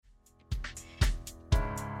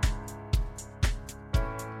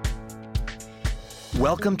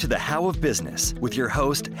Welcome to the How of Business with your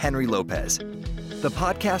host, Henry Lopez, the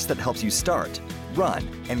podcast that helps you start, run,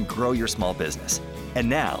 and grow your small business. And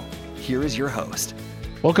now, here is your host.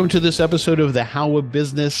 Welcome to this episode of the How of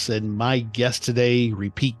Business. And my guest today,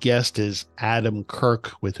 repeat guest, is Adam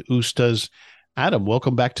Kirk with Oostas. Adam,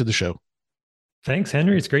 welcome back to the show. Thanks,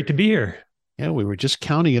 Henry. It's great to be here. Yeah, we were just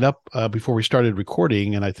counting it up before we started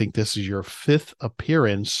recording, and I think this is your fifth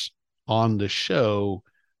appearance on the show.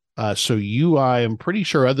 So you, I am pretty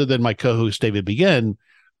sure, other than my co-host David Begin,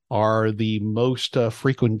 are the most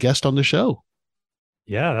frequent guest on the show.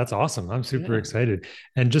 Yeah, that's awesome. I'm super excited.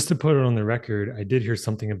 And just to put it on the record, I did hear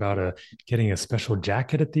something about getting a special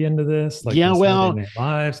jacket at the end of this. Like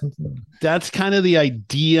Live, something. That's kind of the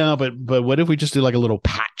idea. But what if we just do like a little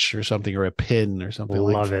patch or something, or a pin or something?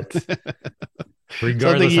 Love like it.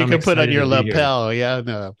 Regardless, something you can put on your lapel. Yeah,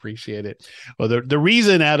 no, appreciate it. Well, the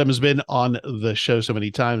reason Adam's been on the show so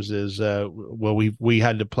many times is, we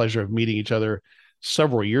had the pleasure of meeting each other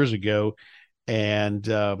several years ago, and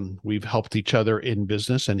we've helped each other in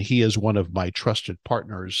business, and he is one of my trusted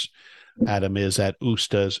partners. Adam is at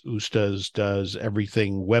Oostas. Oostas does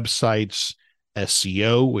everything websites,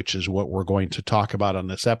 SEO, which is what we're going to talk about on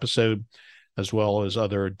this episode, as well as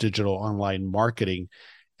other digital online marketing.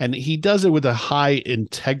 And he does it with a high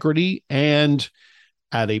integrity and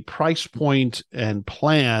at a price point and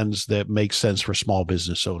plans that make sense for small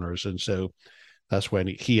business owners. And so that's when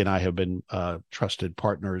he and I have been trusted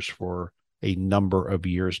partners for a number of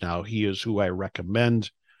years now. He is who I recommend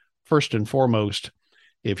first and foremost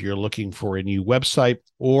if you're looking for a new website,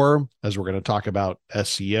 or as we're going to talk about,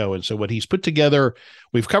 SEO. And so what he's put together,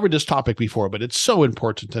 we've covered this topic before, but it's so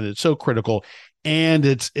important and it's so critical. And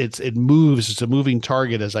it's a moving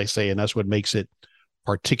target, as I say, and that's what makes it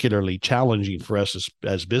particularly challenging for us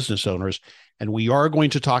as business owners. And we are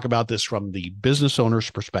going to talk about this from the business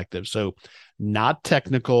owner's perspective. So not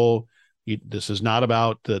technical. This is not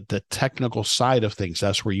about the technical side of things.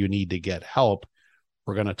 That's where you need to get help.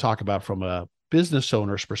 We're going to talk about, from a business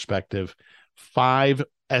owner's perspective, 5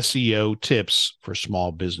 SEO tips for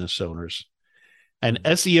small business owners. And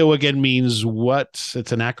SEO again means what?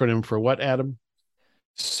 It's an acronym for what, Adam?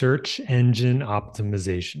 Search engine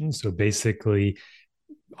optimization. So basically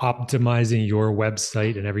optimizing your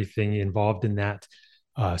website and everything involved in that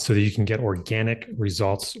so that you can get organic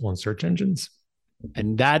results on search engines.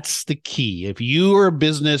 And that's the key. If your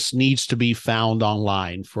business needs to be found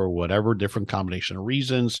online for whatever different combination of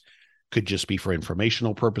reasons, could just be for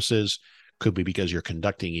informational purposes, could be because you're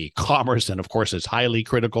conducting e-commerce, and of course it's highly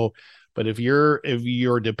critical. But if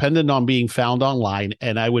you're dependent on being found online,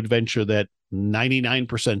 and I would venture that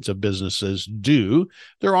 99% of businesses do,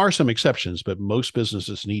 there are some exceptions, but most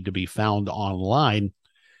businesses need to be found online,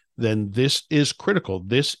 then this is critical.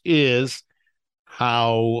 This is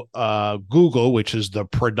how Google, which is the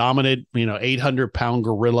predominant, 800-pound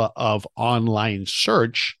gorilla of online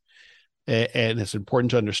search, and it's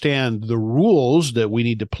important to understand the rules that we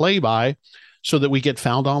need to play by so that we get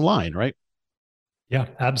found online, right? Yeah,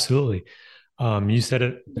 absolutely. You said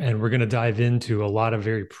it, and we're going to dive into a lot of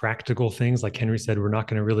very practical things. Like Henry said, we're not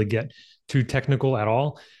going to really get too technical at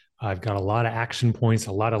all. I've got a lot of action points,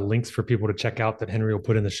 a lot of links for people to check out that Henry will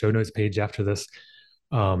put in the show notes page after this.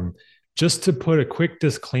 Just to put a quick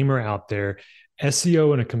disclaimer out there,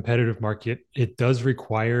 SEO in a competitive market, it does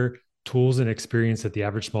require tools and experience that the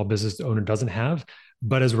average small business owner doesn't have.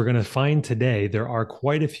 But as we're going to find today, there are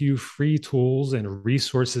quite a few free tools and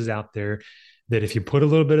resources out there that if you put a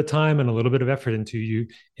little bit of time and a little bit of effort into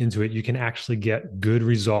it, you can actually get good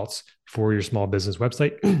results for your small business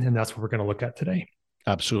website. And that's what we're going to look at today.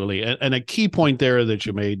 Absolutely. And a key point there that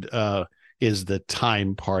you made is the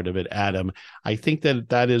time part of it, Adam. I think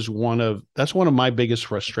that's one of my biggest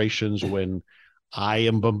frustrations when I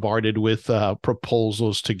am bombarded with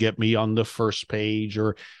proposals to get me on the first page,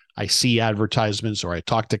 or I see advertisements, or I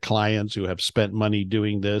talk to clients who have spent money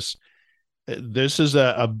doing this. This is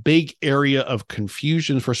a big area of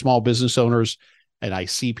confusion for small business owners, and I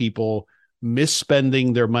see people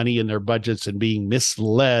misspending their money and their budgets and being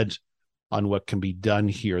misled on what can be done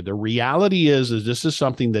here. The reality is this is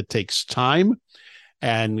something that takes time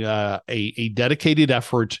and a dedicated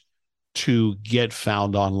effort to get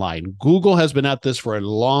found online. Google has been at this for a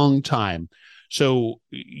long time. So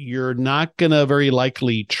you're not going to very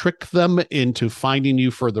likely trick them into finding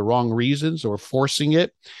you for the wrong reasons or forcing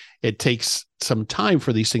it. It takes some time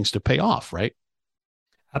for these things to pay off, right?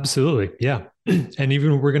 Absolutely. Yeah. And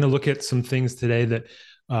even we're going to look at some things today that,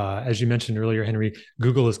 as you mentioned earlier, Henry,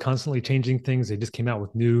 Google is constantly changing things. They just came out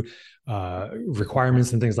with new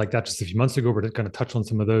requirements and things like that just a few months ago. We're going to touch on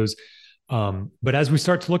some of those. But as we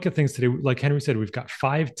start to look at things today, like Henry said, we've got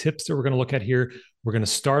 5 tips that we're going to look at here. We're going to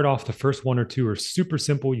start off. The first 1 or 2 are super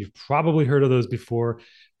simple. You've probably heard of those before,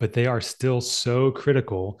 but they are still so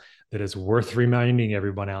critical that it's worth reminding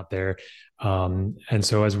everyone out there. And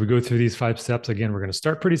so as we go through these 5 steps, again, we're going to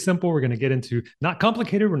start pretty simple. We're going to get into not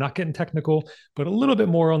complicated. We're not getting technical, but a little bit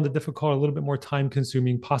more on the difficult, a little bit more time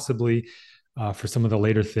consuming, possibly for some of the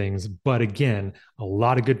later things. But again, a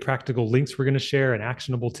lot of good practical links we're going to share and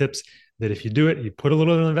actionable tips that if you do it, you put a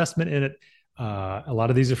little investment in it. A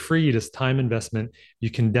lot of these are free, just time investment.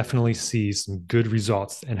 You can definitely see some good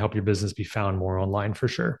results and help your business be found more online for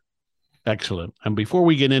sure. Excellent. And before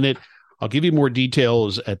we get in it, I'll give you more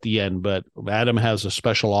details at the end, but Adam has a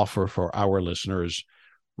special offer for our listeners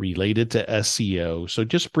related to SEO. So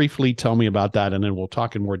just briefly tell me about that, and then we'll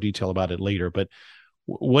talk in more detail about it later. But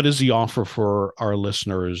what is the offer for our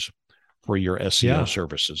listeners for your SEO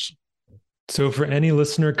services? So for any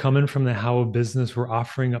listener coming from the How of Business, we're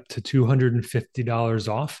offering up to $250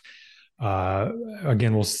 off.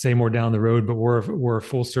 Again, we'll say more down the road, but we're a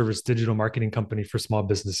full service digital marketing company for small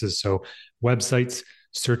businesses. So websites,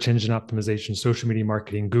 search engine optimization, social media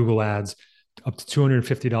marketing, Google ads, up to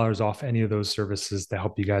 $250 off any of those services to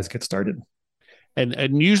help you guys get started.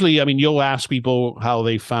 And usually, I mean, you'll ask people how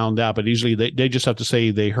they found out, but usually they just have to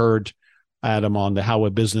say they heard Adam on the How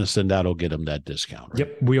of Business, and that'll get them that discount. Right?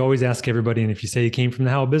 Yep. We always ask everybody. And if you say you came from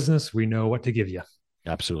the How of Business, we know what to give you.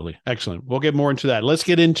 Absolutely. Excellent. We'll get more into that. Let's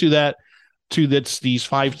get into that. That's these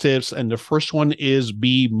 5 tips. And the first one is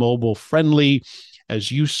be mobile friendly.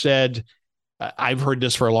 As you said, I've heard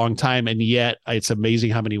this for a long time, and yet it's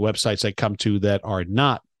amazing how many websites I come to that are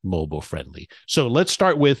not mobile friendly. So let's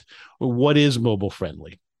start with, what is mobile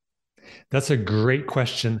friendly? That's a great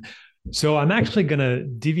question. So I'm actually going to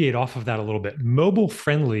deviate off of that a little bit. Mobile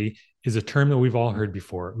friendly is a term that we've all heard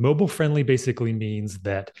before. Mobile friendly basically means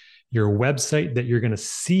that your website, that you're going to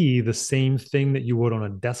see the same thing that you would on a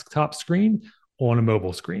desktop screen on a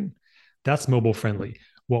mobile screen. That's mobile friendly.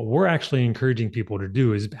 What we're actually encouraging people to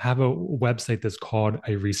do is have a website that's called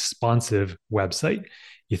a responsive website.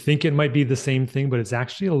 You think it might be the same thing, but it's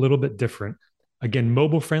actually a little bit different. Again,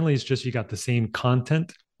 mobile friendly is just you got the same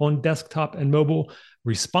content on desktop and mobile.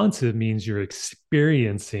 Responsive means you're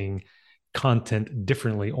experiencing content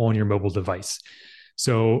differently on your mobile device.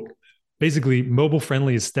 So basically, mobile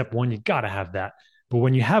friendly is step 1. You got to have that. But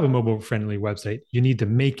when you have a mobile friendly website, you need to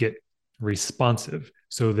make it responsive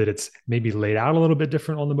so that it's maybe laid out a little bit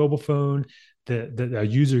different on the mobile phone, that a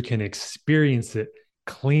user can experience it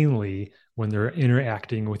cleanly when they're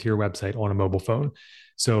interacting with your website on a mobile phone.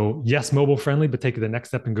 So yes, mobile friendly, but take the next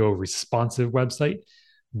step and go responsive website.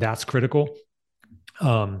 That's critical.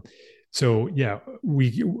 So yeah,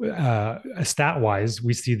 we stat wise,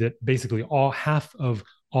 we see that basically half of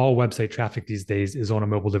all website traffic these days is on a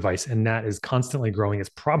mobile device, and that is constantly growing. It's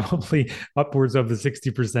probably upwards of the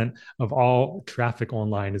 60% of all traffic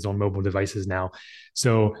online is on mobile devices now.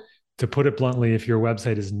 So to put it bluntly, if your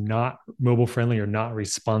website is not mobile friendly or not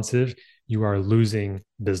responsive, you are losing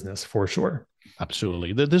business for sure.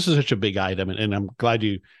 Absolutely. This is such a big item, and I'm glad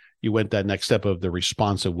you went that next step of the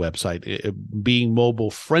responsive website. Being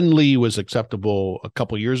mobile friendly was acceptable a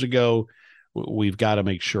couple of years ago. We've got to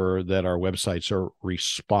make sure that our websites are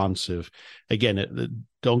responsive. Again,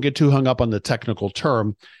 don't get too hung up on the technical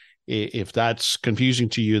term. If that's confusing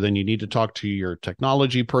to you, then you need to talk to your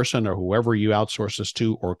technology person or whoever you outsource this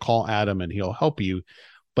to, or call Adam and he'll help you.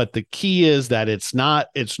 But the key is that it's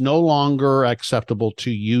no longer acceptable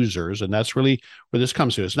to users. And that's really where this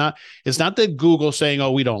comes to. It's not that Google saying,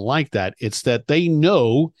 oh, we don't like that. It's that they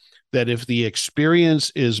know that if the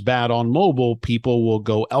experience is bad on mobile, people will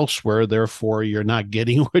go elsewhere. Therefore, you're not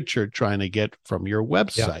getting what you're trying to get from your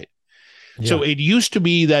website. Yeah. So it used to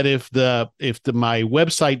be that if my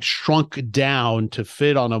website shrunk down to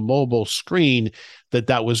fit on a mobile screen,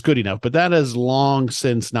 that was good enough. But that is long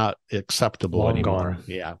since not acceptable anymore. Gone.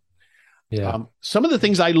 Yeah. Yeah. Some of the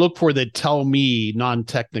things I look for that tell me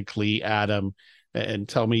non-technically, Adam, and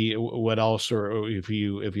tell me what else, or if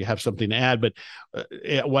you have something to add. But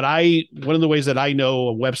one of the ways that I know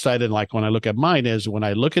a website, and like when I look at mine, is when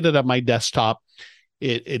I look at it at my desktop,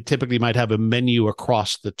 it typically might have a menu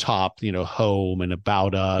across the top, home and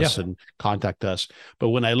about us and contact us. But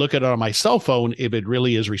when I look at it on my cell phone, if it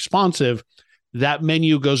really is responsive, that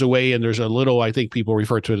menu goes away, and there's a little, I think people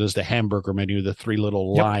refer to it as the hamburger menu, the 3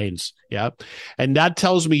 little lines. Yeah. And that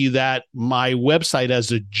tells me that my website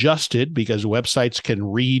has adjusted, because websites can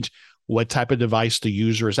read what type of device the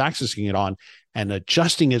user is accessing it on, and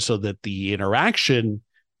adjusting it so that the interaction,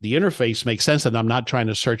 the interface makes sense, and I'm not trying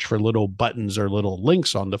to search for little buttons or little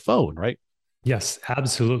links on the phone, right? Yes,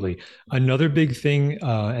 absolutely. Another big thing,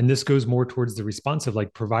 and this goes more towards the responsive,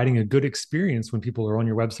 like providing a good experience when people are on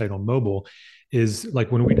your website on mobile, is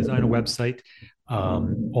like when we design a website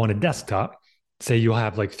on a desktop, say you'll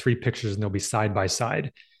have like three pictures and they'll be side by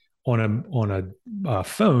side. On a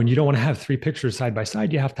phone, you don't want to have three pictures side by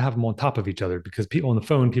side. You have to have them on top of each other because people on the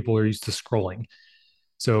phone, people are used to scrolling.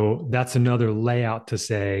 So that's another layout to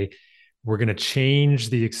say, we're going to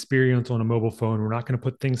change the experience on a mobile phone. We're not going to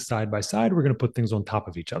put things side by side. We're going to put things on top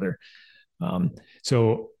of each other.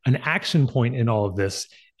 So an action point in all of this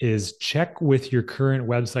is check with your current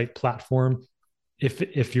website platform.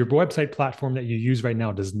 If your website platform that you use right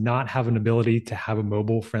now does not have an ability to have a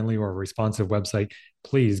mobile friendly or responsive website,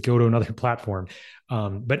 please go to another platform.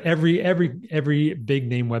 But every big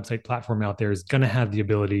name website platform out there is going to have the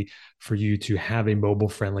ability for you to have a mobile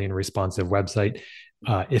friendly and responsive website.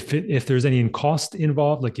 If there's any cost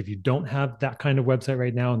involved, like if you don't have that kind of website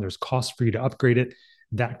right now and there's cost for you to upgrade it,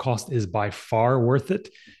 that cost is by far worth it.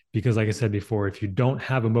 Because like I said before, if you don't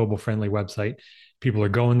have a mobile friendly website, people are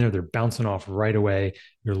going there, they're bouncing off right away,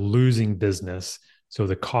 you're losing business. So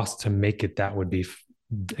the cost to make it, that would be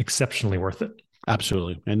exceptionally worth it.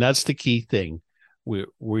 Absolutely. And that's the key thing.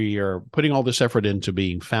 We are putting all this effort into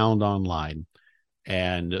being found online.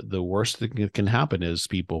 And the worst thing that can happen is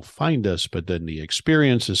people find us, but then the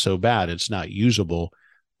experience is so bad, it's not usable,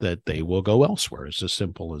 that they will go elsewhere. It's as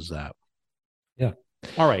simple as that. Yeah.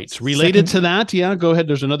 All right. So related to that, yeah, go ahead.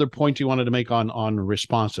 There's another point you wanted to make on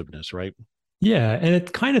responsiveness, right? Yeah, and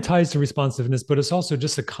it kind of ties to responsiveness, but it's also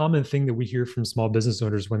just a common thing that we hear from small business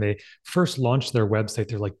owners when they first launch their website.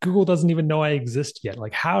 They're like, Google doesn't even know I exist yet.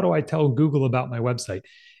 Like, how do I tell Google about my website?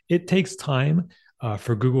 It takes time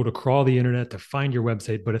for Google to crawl the internet to find your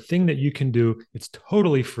website. But a thing that you can do, it's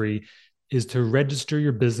totally free, is to register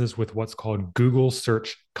your business with what's called Google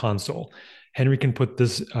Search Console. Henry can put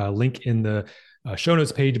this link in the show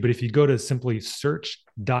notes page, but if you go to simply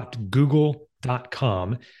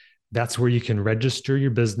search.google.com, that's where you can register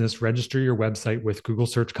your business, register your website with Google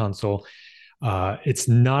Search Console. It's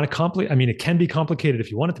not a complicated, I mean, it can be complicated if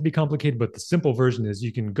you want it to be complicated, but the simple version is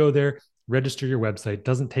you can go there, register your website.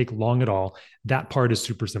 Doesn't take long at all. That part is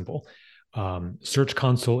super simple. Search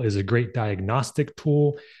Console is a great diagnostic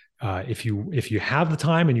tool. If you have the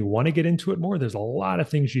time and you want to get into it more, there's a lot of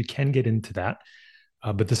things you can get into that.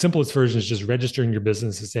 But the simplest version is just registering your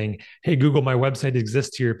business and saying, hey, Google, my website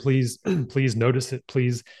exists here. Please, please notice it.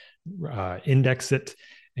 Please index it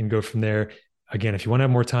and go from there. Again, if you want to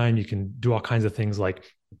have more time, you can do all kinds of things like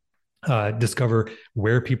discover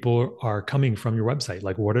where people are coming from your website.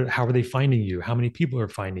 Like how are they finding you? How many people are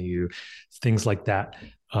finding you? Things like that.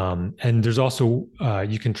 And there's also,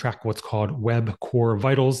 you can track what's called Web Core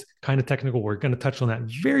Vitals, kind of technical. We're going to touch on that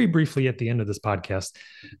very briefly at the end of this podcast,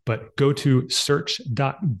 but go to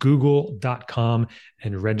search.google.com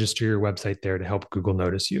and register your website there to help Google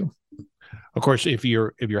notice you. Of course, if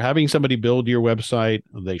you're having somebody build your website,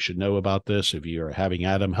 they should know about this. If you're having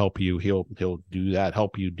Adam help you, he'll do that,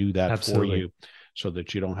 help you do that Absolutely. For you, so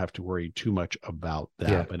that you don't have to worry too much about that.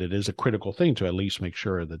 Yeah. But it is a critical thing to at least make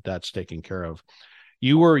sure that that's taken care of.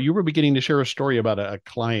 You were beginning to share a story about a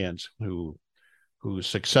client who's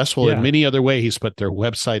successful in many other ways, but their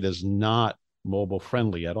website is not mobile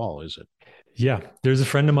friendly at all, is it? Yeah, there's a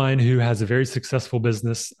friend of mine who has a very successful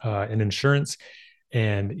business in insurance.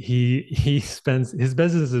 And his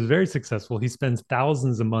business is very successful. He spends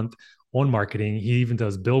thousands a month on marketing. He even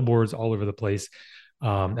does billboards all over the place.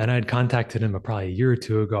 And I had contacted him probably a year or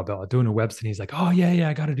two ago about doing a website. He's like, oh yeah,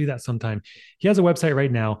 I got to do that sometime. He has a website right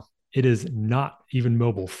now. It is not even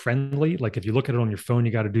mobile friendly. Like if you look at it on your phone,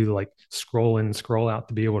 you got to do the like scroll in, scroll out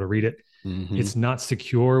to be able to read it. Mm-hmm. It's not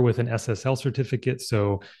secure with an SSL certificate.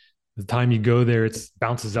 So the time you go there, it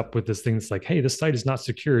bounces up with this thing. It's like, hey, this site is not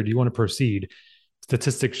secure. Do you want to proceed?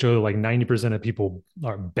 Statistics show like 90% of people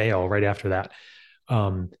bail right after that.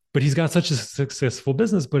 But he's got such a successful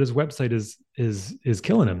business, but his website is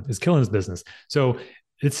killing him, is killing his business. So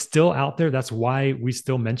it's still out there. That's why we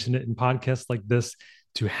still mention it in podcasts like this,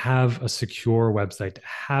 to have a secure website, to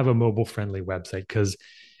have a mobile friendly website. Because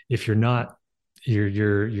if you're not,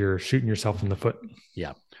 you're shooting yourself in the foot.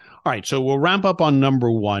 Yeah. All right. So we'll wrap up on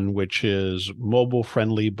number one, which is mobile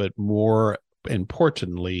friendly, but more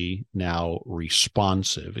importantly now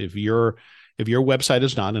responsive. If your website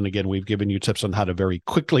is not, and again, we've given you tips on how to very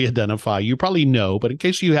quickly identify, you probably know, but in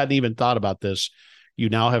case you hadn't even thought about this, you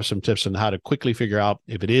now have some tips on how to quickly figure out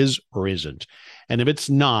if it is or isn't. And if it's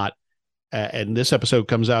not, and this episode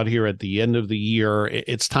comes out here at the end of the year,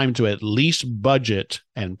 it's time to at least budget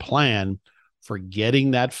and plan for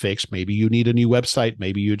getting that fixed. Maybe you need a new website.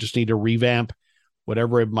 Maybe you just need a revamp,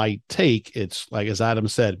 whatever it might take. It's like, as Adam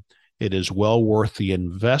said, it is well worth the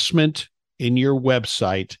investment in your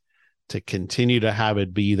website to continue to have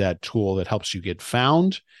it be that tool that helps you get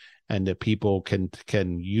found and that people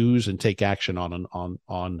can use and take action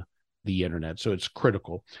on the internet. So it's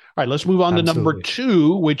critical. All right, let's move on to number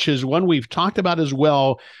 2, which is one we've talked about as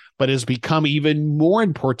well, but has become even more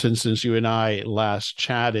important since you and I last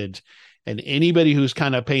chatted. And anybody who's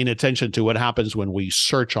kind of paying attention to what happens when we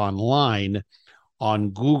search online on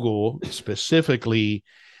Google, specifically,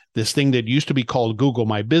 this thing that used to be called Google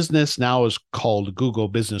My Business now is called Google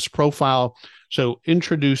Business Profile. So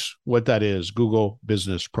introduce what that is, Google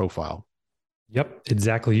Business Profile. Yep,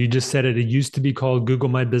 exactly. You just said it. It used to be called Google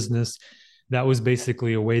My Business. That was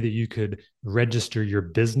basically a way that you could register your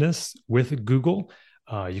business with Google.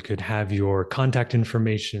 You could have your contact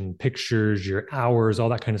information, pictures, your hours, all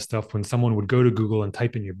that kind of stuff. When someone would go to Google and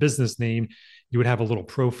type in your business name, you would have a little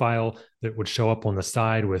profile that would show up on the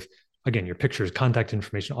side with, again, your pictures, contact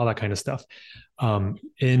information, all that kind of stuff.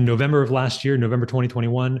 In November of last year, November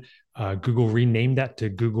 2021, Google renamed that to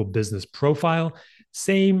Google Business Profile.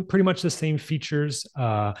 Pretty much the same features.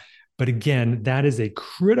 But again, that is a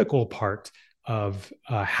critical part of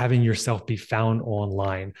having yourself be found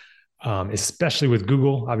online. Especially with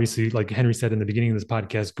Google. Obviously, like Henry said in the beginning of this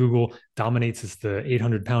podcast, Google dominates. It's the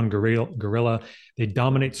 800-pound gorilla. They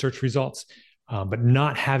dominate search results. But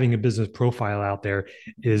not having a business profile out there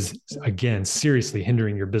is, again, seriously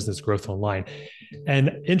hindering your business growth online.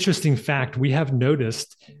 And interesting fact, we have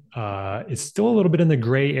noticed it's still a little bit in the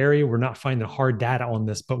gray area. We're not finding hard data on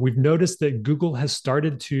this, but we've noticed that Google has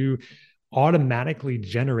started to automatically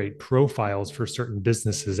generate profiles for certain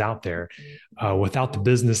businesses out there without the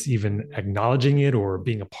business even acknowledging it or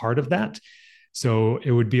being a part of that. So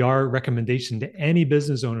it would be our recommendation to any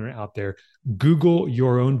business owner out there, Google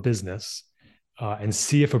your own business and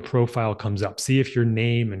see if a profile comes up. See if your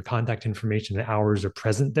name and contact information and hours are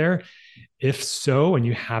present there. If so, and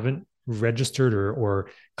you haven't registered or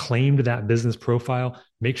claimed that business profile,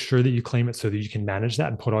 make sure that you claim it so that you can manage that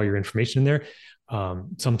and put all your information in there.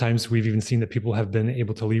 Sometimes we've even seen that people have been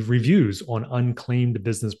able to leave reviews on unclaimed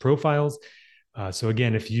business profiles. So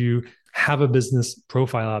again, if you have a business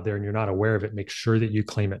profile out there and you're not aware of it, make sure that you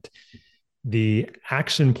claim it. The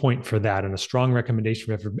action point for that and a strong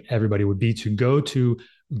recommendation for everybody would be to go to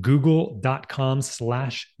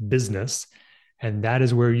google.com/business. And that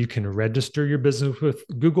is where you can register your business with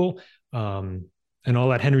Google. And I'll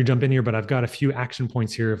let Henry jump in here, but I've got a few action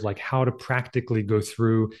points here of like how to practically go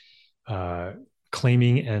through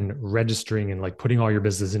claiming and registering and like putting all your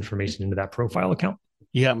business information into that profile account.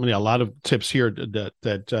 Yeah, I mean, a lot of tips here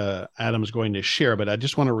that Adam's going to share, but I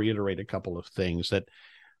just want to reiterate a couple of things that.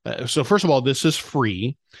 So first of all, this is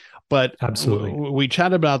free, but absolutely, we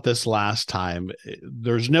chatted about this last time.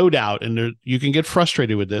 There's no doubt, and you can get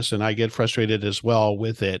frustrated with this, and I get frustrated as well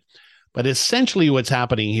with it. But essentially, what's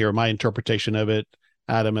happening here, my interpretation of it,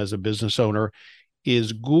 Adam, as a business owner,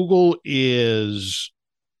 is Google is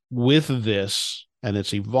with this, and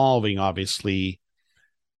it's evolving, obviously,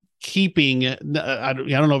 keeping, I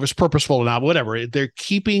don't know if it's purposeful or not, whatever. They're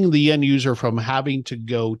keeping the end user from having to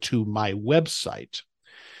go to my website.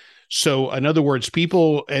 So in other words,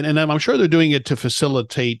 people, and I'm sure they're doing it to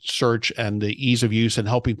facilitate search and the ease of use and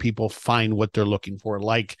helping people find what they're looking for,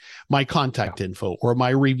 like my contact info or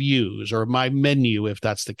my reviews or my menu, if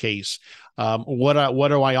that's the case. What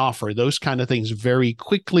do I offer? Those kind of things very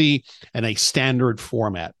quickly in a standard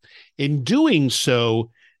format. In doing so,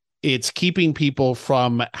 it's keeping people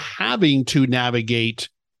from having to navigate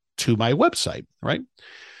to my website, right?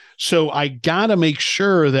 So I got to make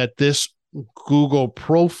sure that this Google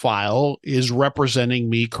profile is representing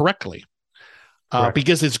me correctly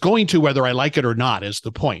because it's going to, whether I like it or not, is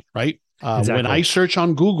the point, right? Exactly. When I search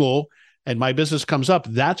on Google and my business comes up,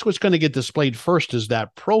 that's what's going to get displayed first is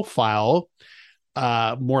that profile,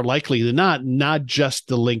 more likely than not just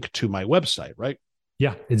the link to my website, right?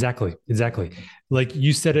 Yeah, exactly. Like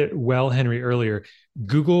you said it well, Henry, earlier,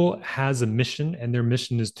 Google has a mission and their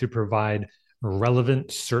mission is to provide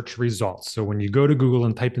relevant search results. So when you go to Google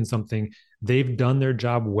and type in something, they've done their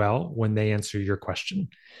job well when they answer your question.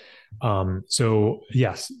 So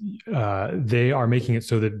yes, they are making it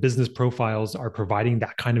so that business profiles are providing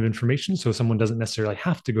that kind of information. So someone doesn't necessarily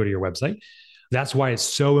have to go to your website. That's why it's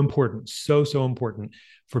so important, so important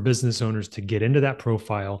for business owners to get into that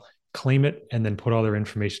profile, claim it, and then put all their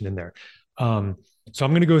information in there. So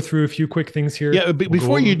I'm going to go through a few quick things here. Yeah,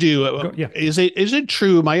 before you do, is it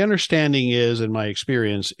true? My understanding is, and my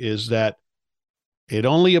experience is that it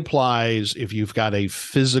only applies if you've got a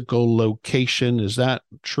physical location. Is that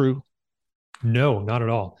true? No, not at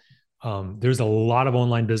all. There's a lot of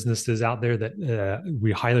online businesses out there that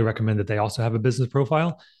we highly recommend that they also have a business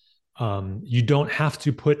profile. You don't have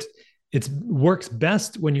to put, it works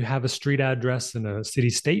best when you have a street address in a city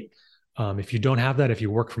state. If you don't have that, if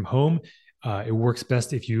you work from home, it works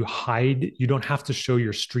best if you hide. You don't have to show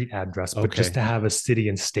your street address, but just to have a city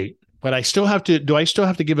and state. But I still have to, do I still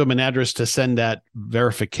have to give them an address to send that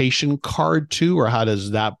verification card to, or how does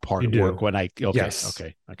that part work when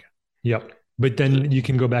okay. Yep. But then you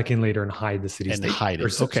can go back in later and hide the city and state. hide it.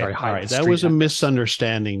 Sorry, all right. That was a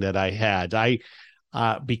misunderstanding that I had.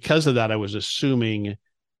 Because of that, I was assuming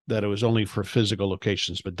that it was only for physical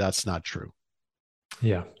locations, but that's not true.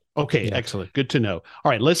 Yeah. Okay, excellent. Good to know.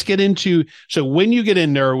 All right, let's get into, so when you get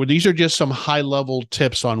in there, these are just some high level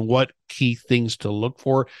tips on what key things to look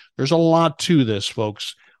for. There's a lot to this,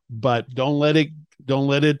 folks, but don't let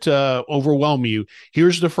it overwhelm you.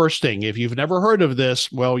 Here's the first thing. If you've never heard of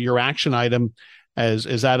this, well, your action item,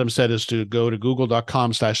 as Adam said, is to go to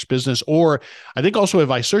google.com/business, or I think also if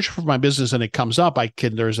I search for my business and it comes up,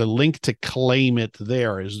 there's a link to claim it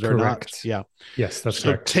there. Is there correct? Not? Yeah. Yes, that's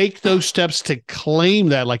correct. So take those steps to claim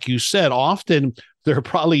that. Like you said, often there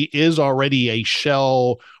probably is already a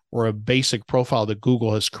shell or a basic profile that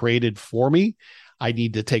Google has created for me. I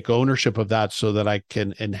need to take ownership of that so that I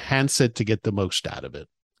can enhance it to get the most out of it.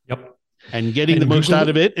 Yep. And getting the most out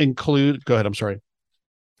of it go ahead. I'm sorry.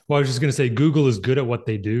 Well, I was just going to say, Google is good at what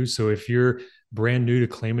they do. So if you're brand new to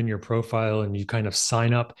claiming your profile and you kind of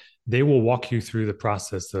sign up, they will walk you through the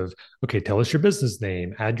process of, okay, tell us your business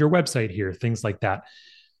name, add your website here, things like that.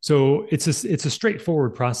 So it's a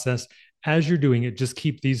straightforward process. As you're doing it, just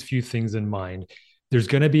keep these few things in mind. There's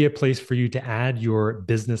going to be a place for you to add your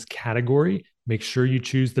business category. Make sure you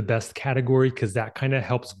choose the best category, because that kind of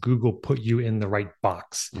helps Google put you in the right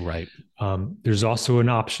box. Right. There's also an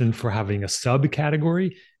option for having a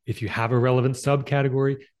subcategory. If you have a relevant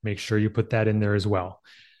subcategory, make sure you put that in there as well.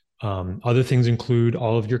 Other things include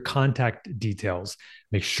all of your contact details.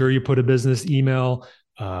 Make sure you put a business email,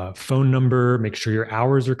 phone number, make sure your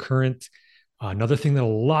hours are current. Another thing that a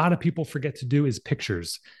lot of people forget to do is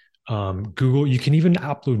pictures. Google, you can even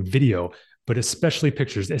upload video, but especially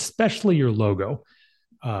pictures, especially your logo.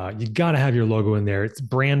 You got to have your logo in there. It's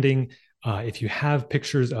branding. If you have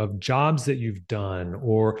pictures of jobs that you've done,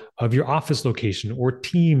 or of your office location, or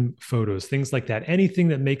team photos, things like that, anything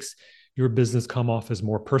that makes your business come off as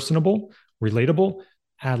more personable, relatable,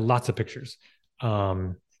 add lots of pictures.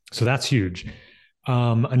 So that's huge.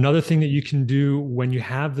 Another thing that you can do when you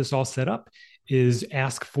have this all set up is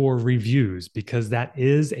ask for reviews, because that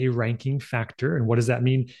is a ranking factor. And what does that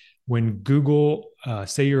mean? When Google,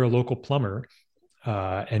 say you're a local plumber,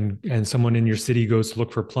 and someone in your city goes to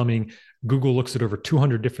look for plumbing, Google looks at over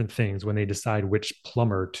 200 different things when they decide which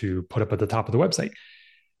plumber to put up at the top of the website.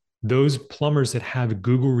 Those plumbers that have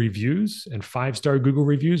Google reviews and 5-star Google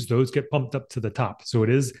reviews, those get bumped up to the top. So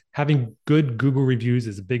it is, having good Google reviews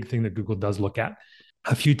is a big thing that Google does look at.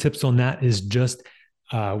 A few tips on that is just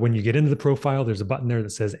when you get into the profile, there's a button there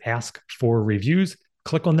that says ask for reviews.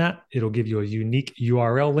 Click on that. It'll give you a unique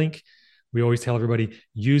URL link. We always tell everybody,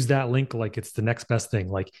 use that link like it's the next best thing,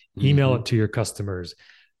 like email it to your customers,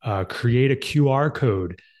 create a QR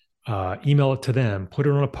code, email it to them, put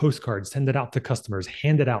it on a postcard, send it out to customers,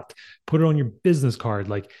 hand it out, put it on your business card.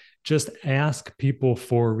 Like, just ask people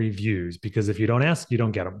for reviews, because if you don't ask, you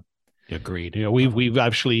don't get them. Agreed. You know, we've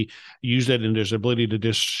actually used it, and there's ability to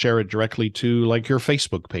just share it directly to, like, your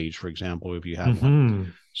Facebook page, for example, if you have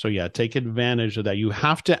one. So yeah, take advantage of that. You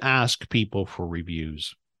have to ask people for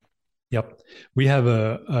reviews. Yep. We have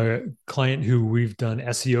a client who we've done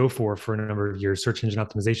SEO for a number of years, search engine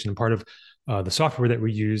optimization. And part of the software that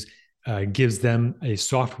we use gives them a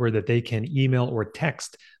software that they can email or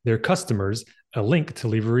text their customers a link to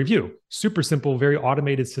leave a review. Super simple, very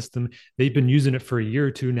automated system. They've been using it for a year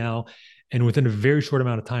or two now. And within a very short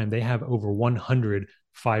amount of time, they have over 100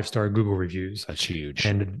 5-star Google reviews. That's huge.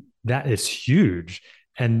 And that is huge.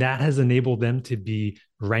 And that has enabled them to be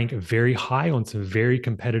ranked very high on some very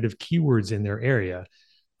competitive keywords in their area.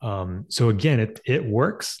 So again, it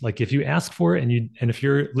works. Like, if you ask for it, and if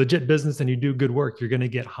you're legit business and you do good work, you're going to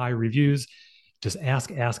get high reviews. Just ask,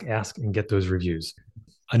 and get those reviews.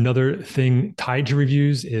 Another thing tied to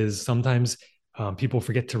reviews is sometimes people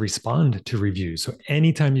forget to respond to reviews. So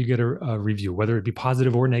anytime you get a review, whether it be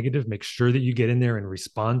positive or negative, make sure that you get in there and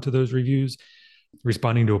respond to those reviews.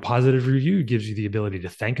 Responding to a positive review gives you the ability to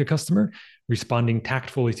thank a customer. Responding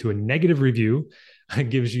tactfully to a negative review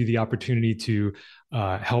gives you the opportunity to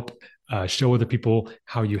help show other people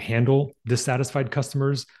how you handle dissatisfied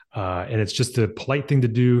customers. And it's just a polite thing to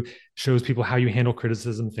do, shows people how you handle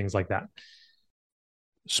criticism, things like that.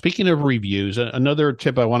 Speaking of reviews, another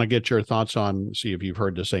tip I want to get your thoughts on, see if you've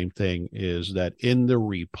heard the same thing, is that in the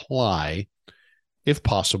reply, if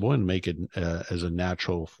possible, and make it as a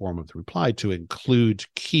natural form of the reply, to include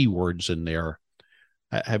keywords in there.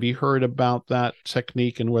 Have you heard about that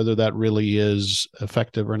technique and whether that really is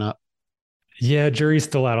effective or not? Yeah, jury's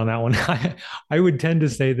still out on that one. I would tend to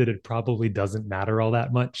say that it probably doesn't matter all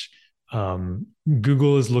that much.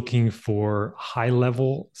 Google is looking for high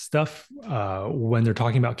level stuff when they're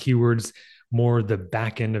talking about keywords, more the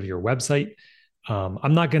back end of your website.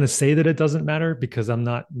 I'm not going to say that it doesn't matter because I'm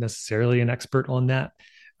not necessarily an expert on that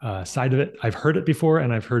side of it. I've heard it before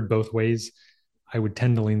and I've heard both ways. I would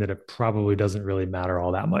tend to lean that it probably doesn't really matter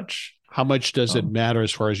all that much. How much does it matter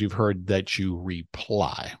as far as you've heard that you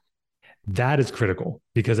reply? That is critical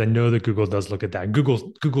because I know that Google does look at that.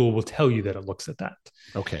 Google will tell you that it looks at that.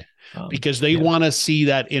 Okay. Because they want to see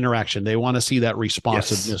that interaction. They want to see that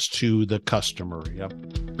responsiveness to the customer. Yep.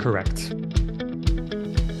 Correct.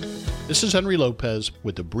 This is Henry Lopez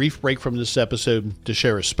with a brief break from this episode to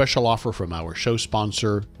share a special offer from our show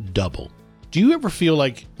sponsor, Double. Do you ever feel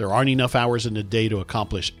like there aren't enough hours in the day to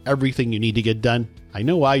accomplish everything you need to get done? I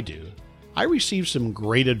know I do. I received some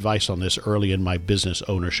great advice on this early in my business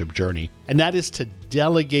ownership journey, and that is to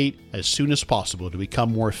delegate as soon as possible to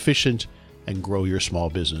become more efficient and grow your small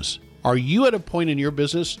business. Are you at a point in your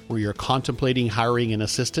business where you're contemplating hiring an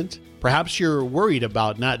assistant? Perhaps you're worried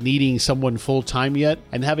about not needing someone full-time yet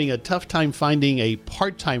and having a tough time finding a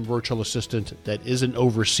part-time virtual assistant that isn't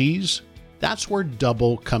overseas? That's where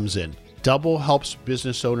Double comes in. Double helps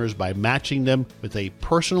business owners by matching them with a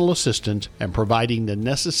personal assistant and providing the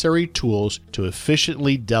necessary tools to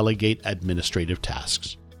efficiently delegate administrative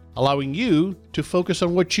tasks, allowing you to focus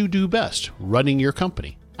on what you do best, running your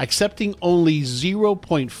company. Accepting only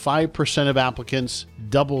 0.5% of applicants,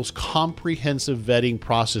 Double's comprehensive vetting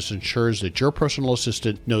process ensures that your personal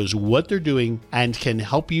assistant knows what they're doing and can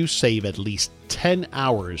help you save at least 10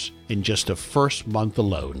 hours in just the first month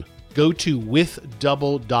alone. Go to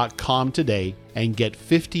withdouble.com today and get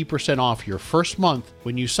 50% off your first month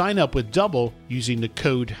when you sign up with Double using the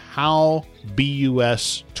code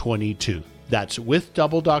HOWBUS22. That's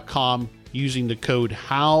withdouble.com using the code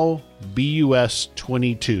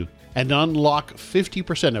HOWBUS22 and unlock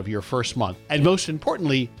 50% of your first month. And most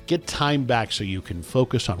importantly, get time back so you can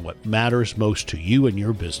focus on what matters most to you and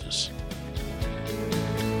your business.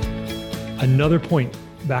 Another point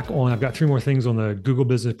back on, I've got 3 more things on the Google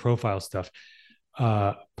Business Profile stuff.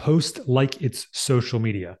 Post like it's social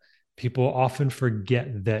media. People often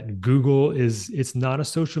forget that Google it's not a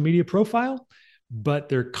social media profile, but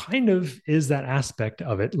there kind of is that aspect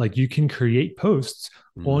of it. Like you can create posts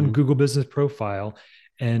on Google Business Profile,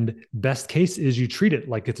 and best case is you treat it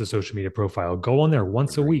like it's a social media profile. Go on there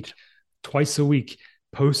once a week, twice a week,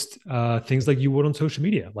 post things like you would on social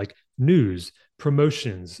media, like news,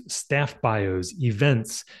 promotions, staff bios,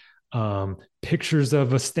 events, pictures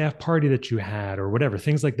of a staff party that you had or whatever,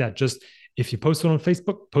 things like that. Just if you post it on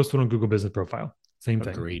Facebook, post it on Google Business Profile. Same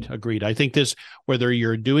thing. Agreed. I think this, whether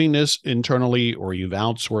you're doing this internally or you've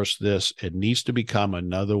outsourced this, it needs to become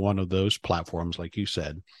another one of those platforms, like you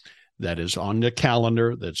said, that is on the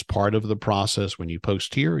calendar, that's part of the process. When you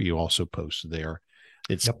post here, you also post there.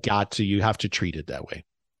 It's you have to treat it that way.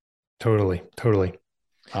 Totally.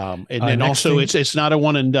 And then also it's not a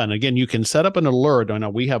one and done. Again, you can set up an alert. I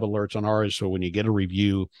know we have alerts on ours. So when you get a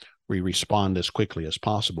review, we respond as quickly as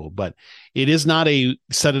possible, but it is not a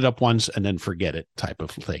set it up once and then forget it type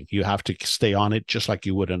of thing. You have to stay on it just like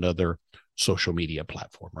you would another social media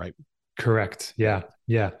platform, right? Correct. Yeah.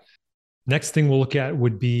 Next thing we'll look at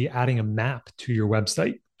would be adding a map to your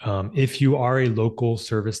website. If you are a local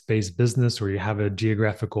service-based business or you have a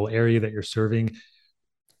geographical area that you're serving,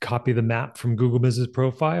 copy the map from Google Business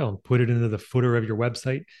Profile and put it into the footer of your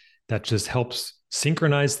website. That just helps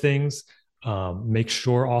synchronize things. Make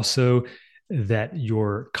sure also that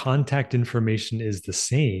your contact information is the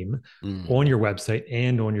same on your website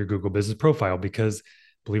and on your Google Business Profile, because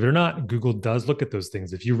believe it or not, Google does look at those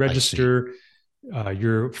things. If you register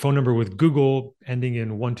your phone number with Google ending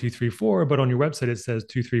in 1234, but on your website it says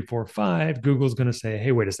 2345, Google's going to say,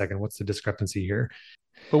 hey, wait a second, what's the discrepancy here?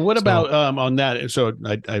 But what about on that? So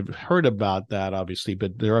I've heard about that, obviously,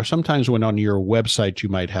 but there are sometimes when on your website you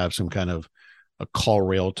might have some kind of a call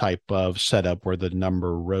rail type of setup where the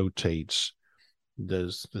number rotates.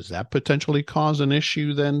 Does that potentially cause an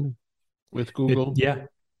issue then with Google?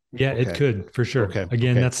 It could, for sure.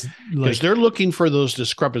 Again, that's because they're looking for those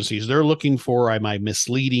discrepancies. They're looking for, am I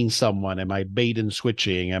misleading someone? Am I bait and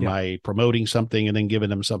switching? Am I promoting something and then giving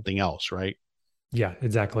them something else, right? Yeah,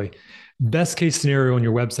 exactly. Best case scenario on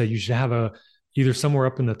your website, you should have either somewhere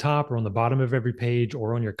up in the top or on the bottom of every page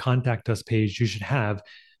or on your contact us page, you should have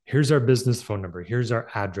here's our business phone number, here's our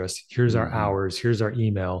address, here's our hours, here's our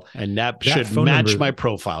email. And that should match my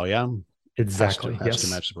profile. Yeah. Exactly. Has to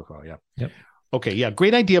match the profile. Yeah. Yep. Okay. Yeah.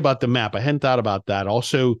 Great idea about the map. I hadn't thought about that.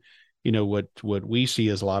 Also, what we see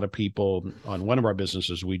is a lot of people on one of our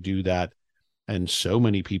businesses, we do that. And so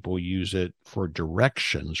many people use it for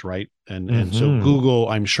directions, right? And so Google,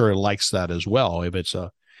 I'm sure, likes that as well.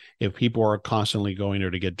 If people are constantly going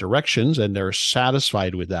there to get directions and they're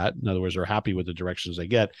satisfied with that, in other words, they're happy with the directions they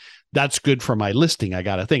get, that's good for my listing, I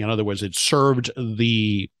got to think. In other words, it served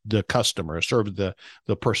the customer, served the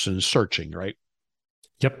person searching, right?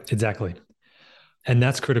 Yep, exactly. And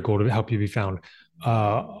that's critical to help you be found.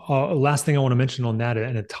 Last thing I want to mention on that,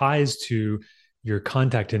 and it ties to your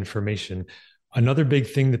contact information. Another big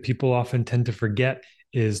thing that people often tend to forget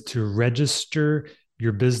is to register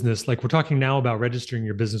your business. Like we're talking now about registering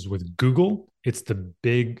your business with Google. It's the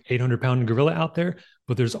big 800-pound gorilla out there,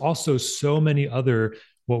 but there's also so many other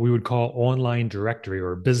what we would call online directory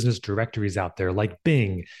or business directories out there, like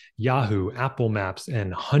Bing, Yahoo, Apple Maps,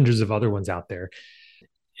 and hundreds of other ones out there.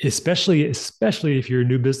 Especially if you're a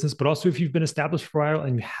new business, but also if you've been established for a while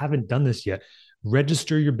and you haven't done this yet,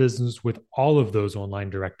 register your business with all of those online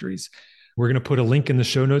directories. We're going to put a link in the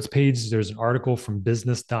show notes page. There's an article from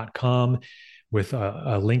business.com with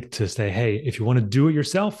a link to say, hey, if you want to do it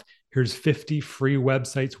yourself, here's 50 free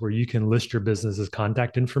websites where you can list your business's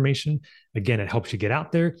contact information. Again, it helps you get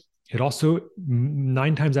out there. It also,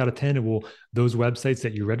 9 times out of 10, those websites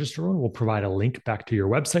that you register on will provide a link back to your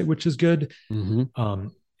website, which is good.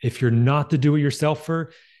 If you're not the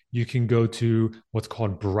do-it-yourselfer, you can go to what's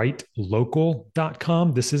called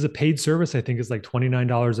brightlocal.com. This is a paid service. I think it's like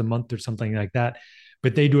 $29 a month or something like that,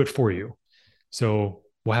 but they do it for you. So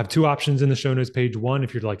we'll have 2 options in the show notes page. One,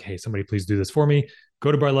 if you're like, hey, somebody please do this for me,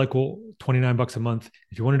 go to Bright Local, $29 a month.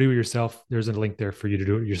 If you want to do it yourself, there's a link there for you to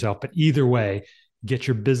do it yourself. But either way, get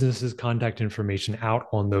your business's contact information out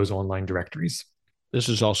on those online directories. This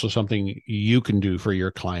is also something you can do for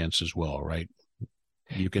your clients as well, right?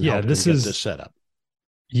 You can help them get this set up.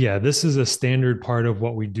 Yeah, this is a standard part of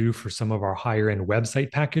what we do for some of our higher end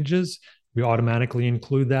website packages. We automatically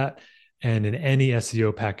include that. And in any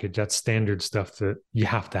SEO package, that's standard stuff that you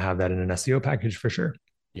have to have that in an SEO package for sure.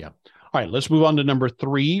 Yeah. All right, let's move on to number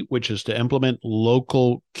 3, which is to implement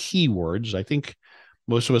local keywords. I think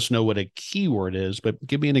most of us know what a keyword is, but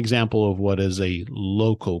give me an example of what is a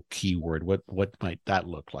local keyword. What might that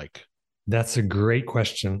look like? That's a great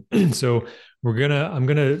question. So I'm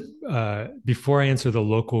gonna before I answer the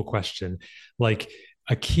local question, like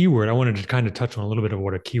a keyword, I wanted to kind of touch on a little bit of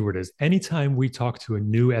what a keyword is. Anytime we talk to a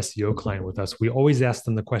new SEO client with us, we always ask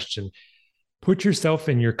them the question, put yourself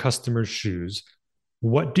in your customer's shoes.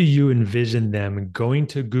 What do you envision them going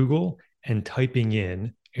to Google and typing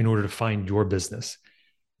in order to find your business?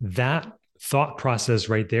 That thought process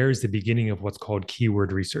right there is the beginning of what's called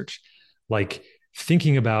keyword research. Like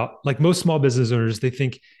thinking about, like most small business owners, they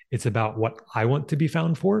think it's about what I want to be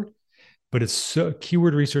found for, but it's so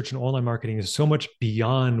keyword research and online marketing is so much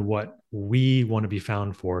beyond what we want to be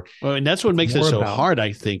found for. Well, and that's what makes it so hard,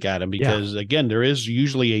 I think, Adam, because again, there is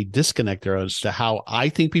usually a disconnect there as to how I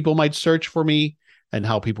think people might search for me and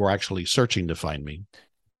how people are actually searching to find me.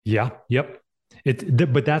 Yeah. Yep.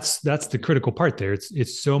 But that's the critical part there.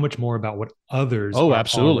 It's so much more about what others are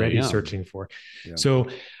already searching for. Yeah. So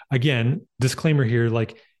again, disclaimer here,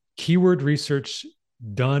 like keyword research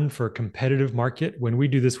done for a competitive market. When we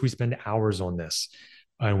do this, we spend hours on this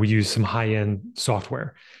and we use some high-end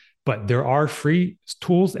software, but there are free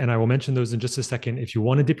tools. And I will mention those in just a second. If you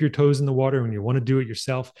want to dip your toes in the water and you want to do it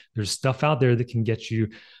yourself, there's stuff out there that can get you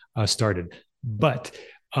started. But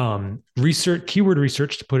keyword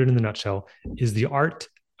research, to put it in the nutshell, is the art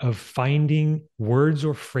of finding words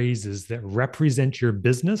or phrases that represent your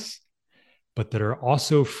business, but that are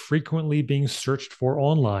also frequently being searched for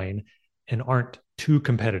online and aren't too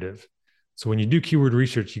competitive. So when you do keyword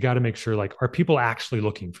research, you got to make sure, like, are people actually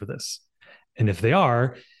looking for this? And if they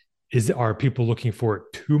are people looking for it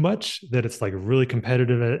too much that it's like really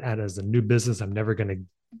competitive as a new business, I'm never going to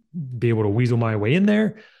be able to weasel my way in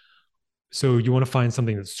there. So you want to find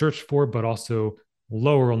something that's searched for, but also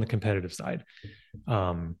lower on the competitive side.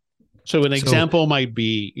 So an example might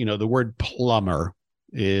be, the word plumber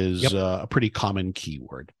is a pretty common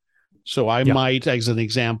keyword. So I might, as an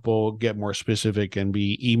example, get more specific and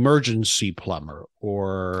be emergency plumber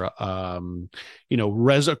or, a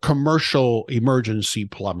commercial emergency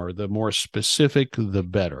plumber. The more specific, the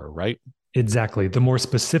better, right? Exactly. The more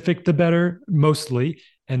specific, the better, mostly.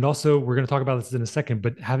 And also, we're going to talk about this in a second,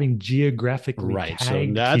 but having geographically tagged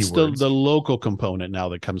so that's keywords. the local component now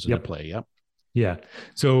that comes into play. Yep. Yeah.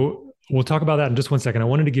 So we'll talk about that in just one second. I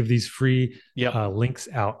wanted to give these free Yep. links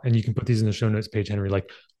out, and you can put these in the show notes page, Henry. Like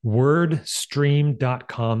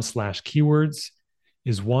wordstream.com/keywords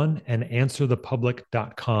is one, and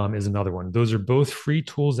answerthepublic.com is another one. Those are both free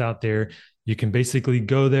tools out there. You can basically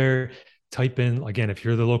go there, type in, again, if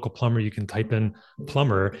you're the local plumber, you can type in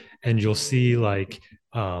plumber, and you'll see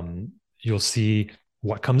you'll see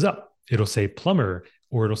what comes up. It'll say plumber,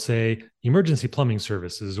 or it'll say emergency plumbing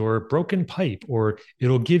services, or broken pipe, or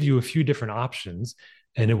it'll give you a few different options,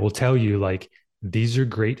 and it will tell you like, these are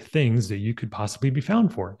great things that you could possibly be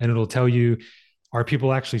found for. And it'll tell you, are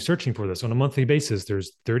people actually searching for this on a monthly basis?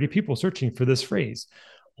 There's 30 people searching for this phrase,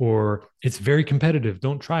 or it's very competitive,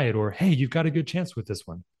 don't try it, or hey, you've got a good chance with this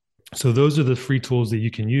one. So those are the free tools that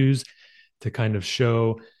you can use to kind of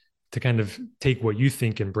take what you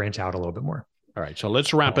think and branch out a little bit more. All right. So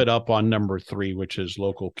let's wrap it up on number 3, which is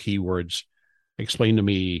local keywords. Explain to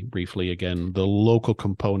me briefly again, the local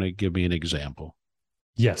component. Give me an example.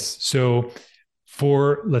 Yes. So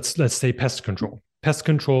for let's say pest control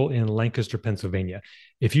in Lancaster, Pennsylvania.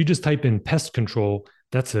 If you just type in pest control,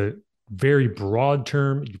 that's a very broad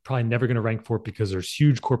term. You're probably never going to rank for it because there's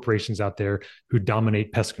huge corporations out there who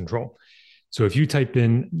dominate pest control. So if you type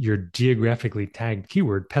in your geographically tagged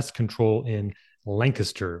keyword, pest control in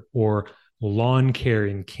Lancaster, or lawn care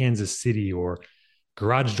in Kansas City, or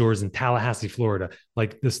garage doors in Tallahassee, Florida,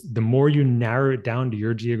 like this, the more you narrow it down to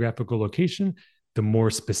your geographical location, the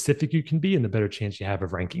more specific you can be and the better chance you have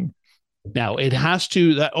of ranking. Now it has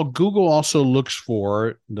to, that Google also looks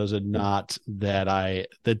for, does it not,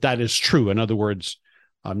 that is true. In other words,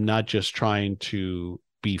 I'm not just trying to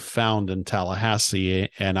be found in Tallahassee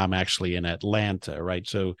and I'm actually in Atlanta, right?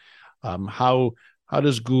 So how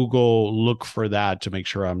does Google look for that to make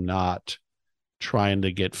sure I'm not trying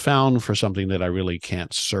to get found for something that I really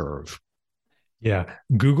can't serve? Yeah,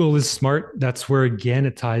 Google is smart. That's where, again,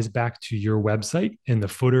 it ties back to your website. In the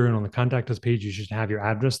footer and on the contact us page, you should have your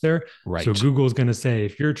address there. Right. So Google is going to say,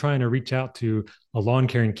 if you're trying to reach out to a lawn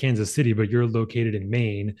care in Kansas City, but you're located in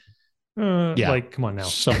Maine, like, come on now.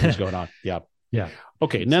 Something's going on. Yeah. Yeah.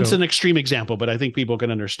 Okay. And that's an extreme example, but I think people can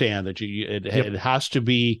understand that it has to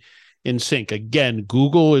be in sync. Again,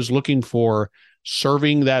 Google is looking for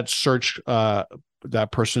serving that search,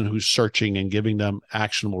 that person who's searching and giving them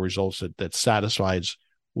actionable results that satisfies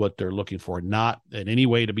what they're looking for, not in any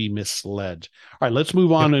way to be misled. All right, let's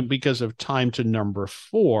move on because of time to number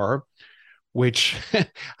 4, which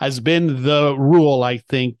has been the rule, I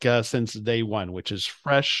think, since day one, which is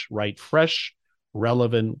fresh,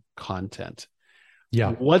 relevant content.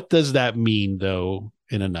 Yeah. What does that mean, though,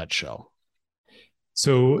 in a nutshell?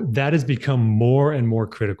 So that has become more and more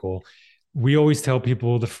critical. We always tell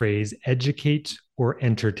people the phrase educate or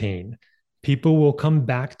entertain. People will come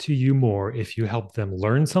back to you more if you help them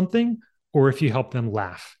learn something or if you help them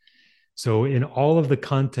laugh. So in all of the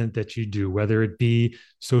content that you do, whether it be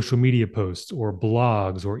social media posts or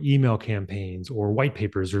blogs or email campaigns or white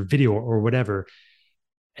papers or video or whatever,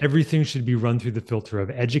 everything should be run through the filter of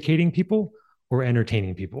educating people or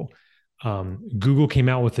entertaining people. Google came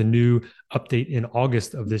out with a new update in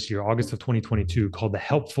August of this year, August of 2022, called the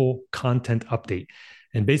Helpful Content Update.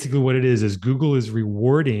 And basically what it is Google is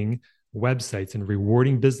rewarding websites and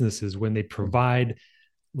rewarding businesses when they provide,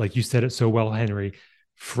 like you said it so well, Henry,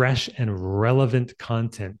 fresh and relevant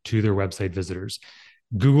content to their website visitors.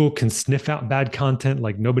 Google can sniff out bad content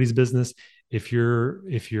like nobody's business. If you're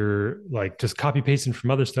like just copy pasting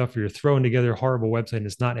from other stuff, or you're throwing together a horrible website and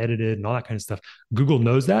it's not edited and all that kind of stuff, Google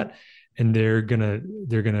knows that. And they're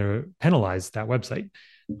gonna penalize that website,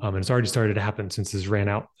 and it's already started to happen since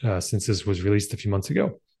this was released a few months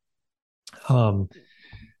ago.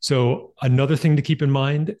 So another thing to keep in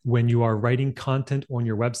mind when you are writing content on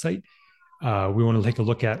your website, we want to take a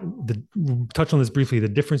look at touch on this briefly, the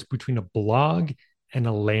difference between a blog and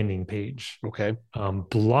a landing page. Okay.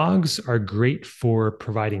 Blogs are great for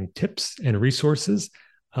providing tips and resources.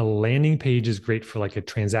 A landing page is great for like a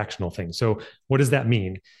transactional thing. So what does that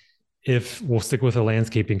mean? If we'll stick with a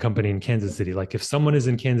landscaping company in Kansas City, like if someone is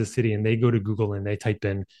in Kansas City and they go to Google and they type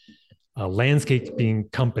in a landscaping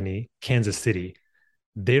company, Kansas City,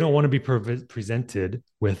 they don't want to be presented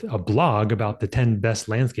with a blog about the 10 best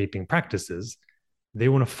landscaping practices. They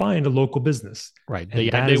want to find a local business. Right. They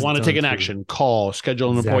want to take an action, call,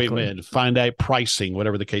 schedule an appointment, find out pricing,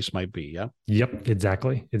 whatever the case might be. Yeah. Yep.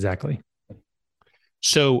 Exactly.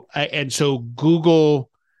 So Google,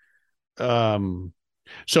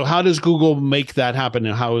 so how does Google make that happen,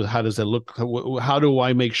 and how does it look? How do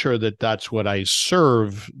I make sure that that's what I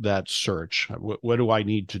serve that search? What do I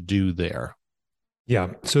need to do there? Yeah.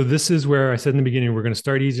 So this is where I said in the beginning, we're going to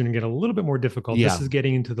start easy and get a little bit more difficult. Yeah, This is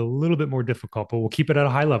getting into the little bit more difficult, but we'll keep it at a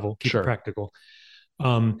high level, keep it sure. practical.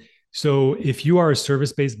 Um, so if you are a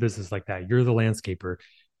service-based business like that, you're the landscaper,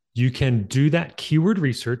 you can do that keyword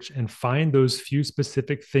research and find those few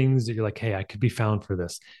specific things that you're like, hey, I could be found for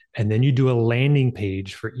this. And then you do a landing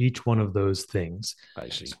page for each one of those things. I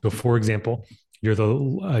see. So for example, you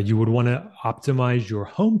would want to optimize your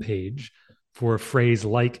homepage for a phrase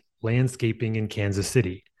like landscaping in Kansas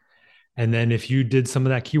City. And then if you did some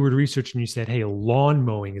of that keyword research and you said, hey, lawn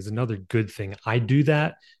mowing is another good thing. I do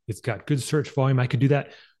that. It's got good search volume. I could do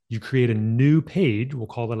that. You create a new page. We'll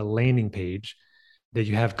call that a landing page that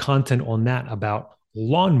you have content on that about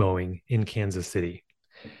lawn mowing in Kansas City.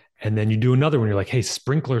 And then you do another one. You're like, hey,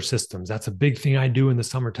 sprinkler systems. That's a big thing I do in the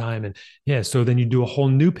summertime. And yeah, so then you do a whole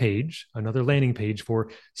new page, another landing page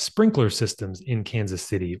for sprinkler systems in Kansas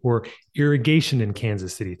City or irrigation in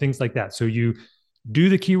Kansas City, things like that. So you do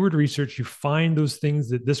the keyword research, you find those things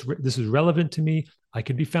that this is relevant to me. I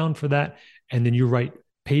could be found for that. And then you write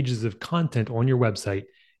pages of content on your website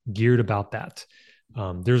geared about that.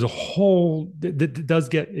 There's a whole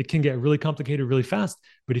it can get really complicated really fast,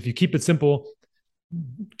 but if you keep it simple,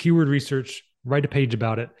 keyword research, write a page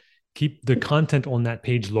about it, keep the content on that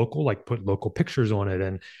page local, like put local pictures on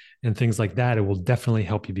it and things like that, it will definitely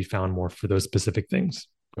help you be found more for those specific things.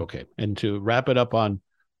 Okay. And to wrap it up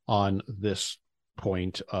on this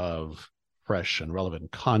point of fresh and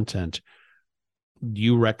relevant content, do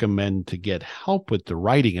you recommend to get help with the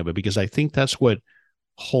writing of it? Because I think that's what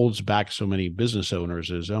holds back so many business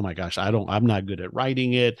owners is, oh my gosh, I'm not good at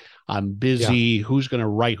writing it. I'm busy. Yeah. Who's going to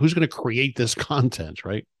write? Who's going to create this content?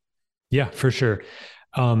 Right. Yeah, for sure.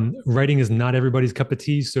 Writing is not everybody's cup of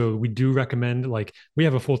tea. So we do recommend, like, we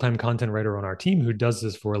have a full-time content writer on our team who does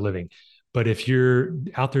this for a living. But if you're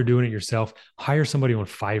out there doing it yourself, hire somebody on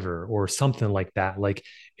Fiverr or something like that. Like,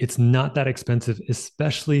 it's not that expensive,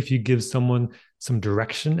 especially if you give someone some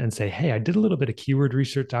direction and say, hey, I did a little bit of keyword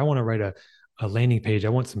research. I want to write a landing page. I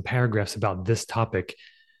want some paragraphs about this topic.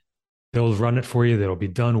 They'll run it for you. That'll be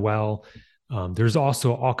done well. There's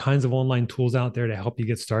also all kinds of online tools out there to help you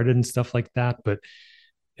get started and stuff like that. But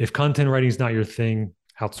if content writing is not your thing,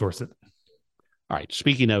 outsource it. All right.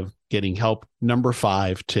 Speaking of getting help, number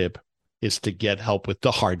 5 tip is to get help with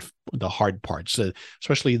the hard parts,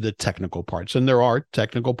 especially the technical parts. And there are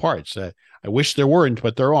technical parts. I wish there weren't,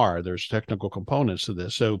 but there are. There's technical components to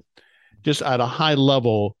this. So just at a high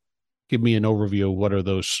level, give me an overview of what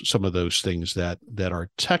are some of those things that are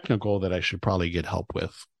technical that I should probably get help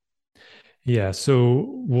with. Yeah,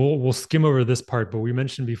 so we'll skim over this part, but we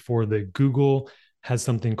mentioned before that Google has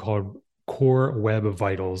something called Core Web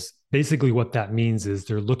Vitals. Basically, what that means is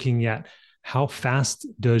they're looking at how fast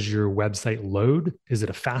does your website load? Is it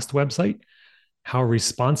a fast website? How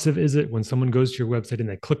responsive is it when someone goes to your website and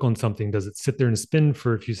they click on something? Does it sit there and spin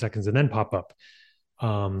for a few seconds and then pop up?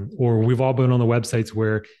 Or we've all been on the websites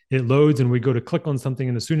where it loads and we go to click on something,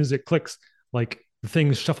 and as soon as it clicks, like the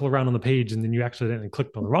things shuffle around on the page, and then you accidentally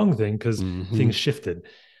clicked on the wrong thing because things shifted.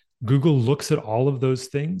 Google looks at all of those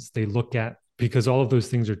things. They look at, because all of those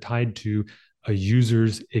things are tied to a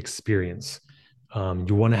user's experience.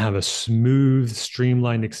 You want to have a smooth,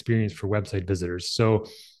 streamlined experience for website visitors. So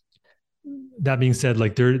that being said,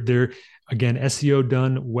 like they're again, SEO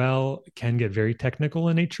done well can get very technical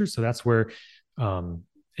in nature. So that's where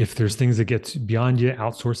if there's things that get beyond you,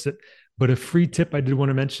 outsource it. But a free tip I did want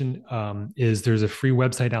to mention is there's a free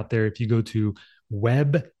website out there. If you go to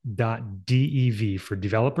web.dev for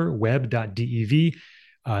developer, web.dev,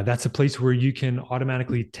 that's a place where you can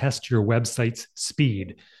automatically test your website's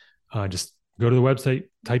speed. Just go to the website,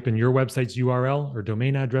 type in your website's URL or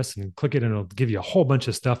domain address and click it, and it'll give you a whole bunch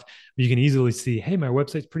of stuff. You can easily see, hey, my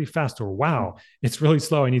website's pretty fast, or wow, it's really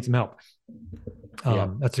slow. I need some help.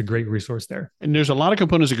 That's a great resource there. And there's a lot of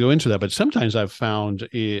components that go into that, but sometimes I've found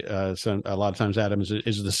a lot of times, Adam,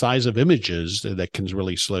 is the size of images that can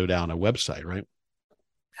really slow down a website, right?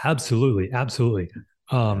 Absolutely.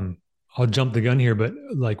 I'll jump the gun here, but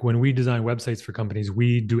like when we design websites for companies,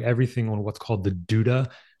 we do everything on what's called the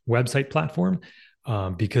Duda website platform,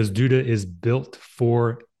 because Duda is built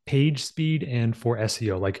for page speed and for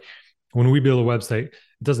SEO. Like when we build a website,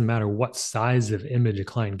 it doesn't matter what size of image a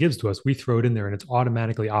client gives to us. We throw it in there and it's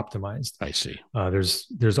automatically optimized. I see.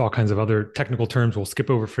 There's all kinds of other technical terms we'll skip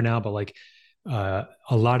over for now, but like a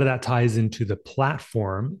lot of that ties into the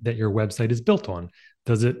platform that your website is built on.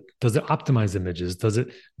 Does it optimize images? Does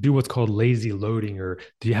it do what's called lazy loading, or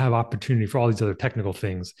do you have opportunity for all these other technical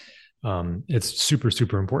things? It's super,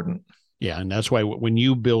 super important. Yeah. And that's why when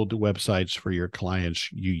you build websites for your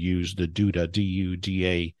clients, you use the Duda,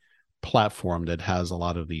 DUDA platform that has a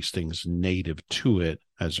lot of these things native to it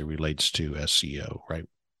as it relates to SEO, right?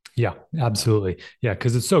 Yeah, absolutely. Yeah,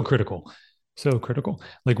 because it's so critical. So critical.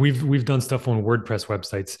 Like we've done stuff on WordPress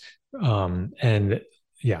websites. And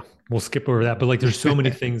yeah, we'll skip over that. But like there's so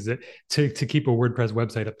many things that to keep a WordPress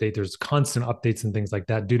website update, there's constant updates and things like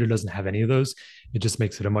that. Duda doesn't have any of those. It just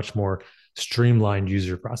makes it a much more streamlined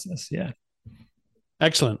user process. Yeah.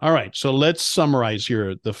 Excellent. All right. So let's summarize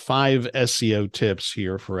here the 5 SEO tips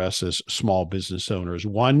here for us as small business owners.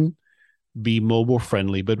 1, be mobile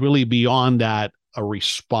friendly, but really beyond that, a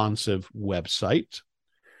responsive website.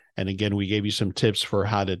 And again, we gave you some tips for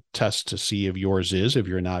how to test to see if yours is, if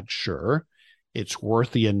you're not sure. It's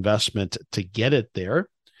worth the investment to get it there.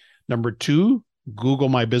 Number 2, Google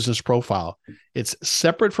My Business Profile. It's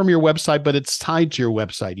separate from your website, but it's tied to your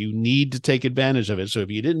website. You need to take advantage of it. So if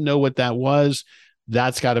you didn't know what that was,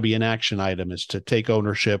 that's got to be an action item, is to take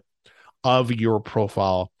ownership of your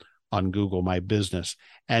profile on Google My Business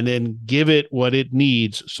and then give it what it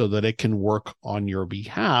needs so that it can work on your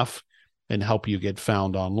behalf and help you get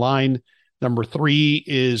found online. Number 3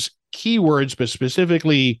 is keywords, but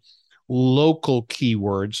specifically local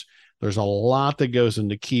keywords. There's a lot that goes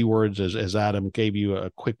into keywords, as Adam gave you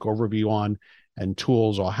a quick overview on, and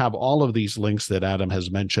tools. I'll have all of these links that Adam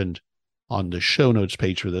has mentioned on the show notes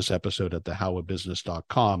page for this episode at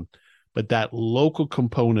thehowofbusiness.com. But that local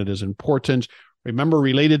component is important. Remember,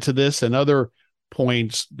 related to this and other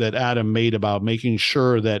points that Adam made about making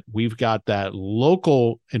sure that we've got that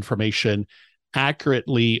local information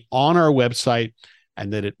accurately on our website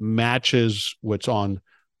and that it matches what's on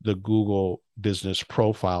the Google Business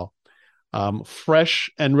Profile. Fresh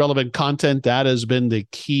and relevant content, that has been the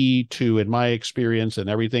key to, in my experience and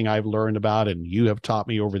everything I've learned about, and you have taught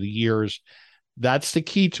me over the years, that's the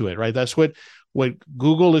key to it, right? That's what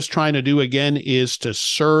Google is trying to do, again, is to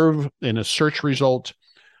serve in a search result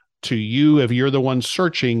to you, if you're the one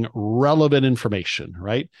searching, relevant information,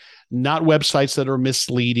 right? Not websites that are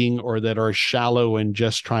misleading or that are shallow and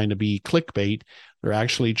just trying to be clickbait. They're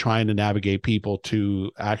actually trying to navigate people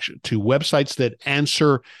to websites that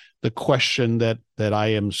answer the question that I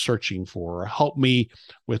am searching for, or help me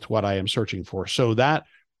with what I am searching for. So that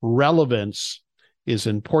relevance is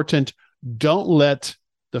important. Don't let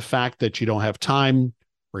the fact that you don't have time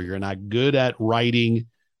or you're not good at writing,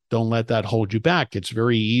 don't let that hold you back. It's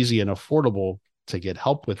very easy and affordable to get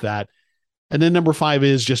help with that. And then number 5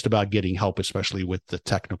 is just about getting help, especially with the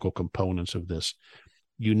technical components of this.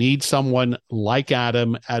 You need someone like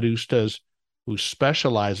Adam at Ustas who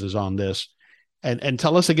specializes on this. And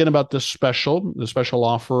tell us again about the special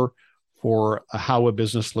offer for How a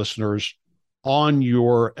Business listeners on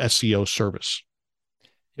your SEO service.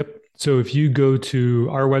 Yep. So if you go to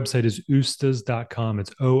our website is oostas.com, it's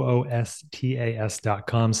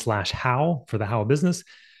oostas.com/how for the How a Business.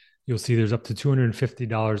 You'll see there's up to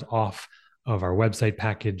 $250 off of our website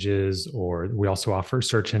packages, or we also offer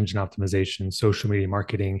search engine optimization, social media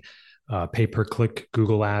marketing, pay-per-click,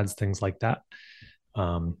 Google ads, things like that.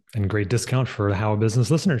 And great discount for the How a Business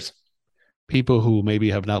listeners. People who maybe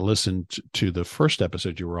have not listened to the first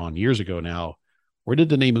episode you were on years ago now, where did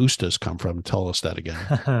the name Ustas come from? Tell us that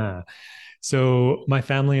again. So my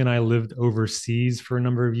family and I lived overseas for a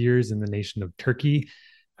number of years in the nation of Turkey.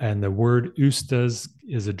 And the word Ustas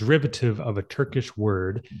is a derivative of a Turkish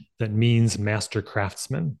word that means master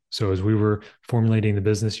craftsman. So as we were formulating the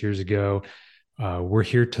business years ago, we're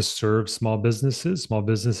here to serve small businesses. Small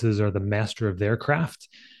businesses are the master of their craft.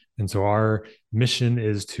 And so our mission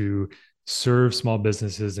is to serve small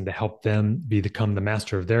businesses and to help them become the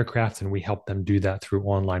master of their crafts. And we help them do that through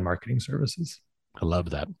online marketing services. I love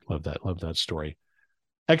that. Love that story.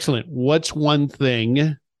 Excellent. What's one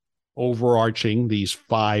thing overarching these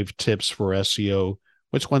 5 tips for SEO?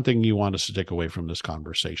 What's one thing you want us to take away from this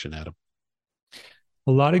conversation, Adam?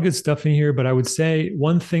 A lot of good stuff in here, but I would say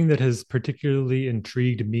one thing that has particularly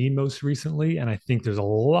intrigued me most recently, and I think there's a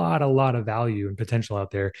lot of value and potential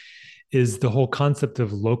out there, is the whole concept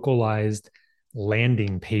of localized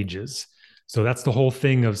landing pages. So that's the whole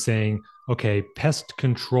thing of saying, okay, pest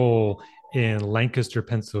control in Lancaster,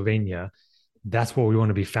 Pennsylvania, that's what we want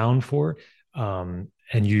to be found for.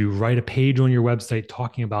 And you write a page on your website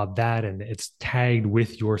talking about that, and it's tagged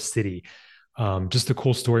with your city. Just a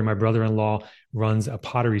cool story. My brother-in-law runs a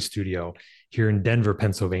pottery studio here in Denver,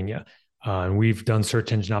 Pennsylvania. And we've done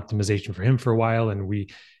search engine optimization for him for a while, and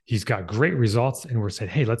he's got great results. And we're said,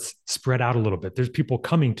 hey, let's spread out a little bit. There's people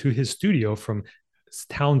coming to his studio from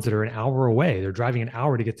towns that are an hour away. They're driving an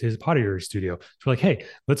hour to get to his pottery studio. So we're like, hey,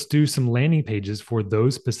 let's do some landing pages for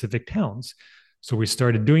those specific towns. So we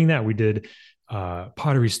started doing that. We did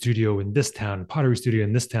pottery studio in this town, pottery studio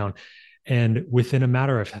in this town. And within a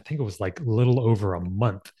matter of, I think it was like a little over a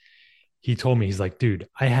month, he told me, he's like, dude,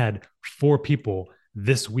 I had 4 people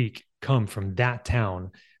this week come from that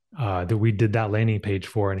town that we did that landing page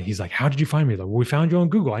for. And he's like, how did you find me? Like, well, we found you on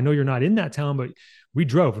Google. I know you're not in that town, but we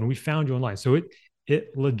drove and we found you online. So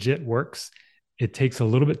it legit works. It takes a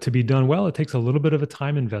little bit to be done well. It takes a little bit of a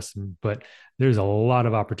time investment, but there's a lot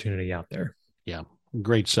of opportunity out there. Yeah,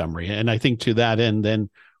 great summary. And I think to that end, then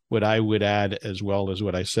what I would add, as well as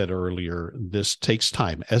what I said earlier, this takes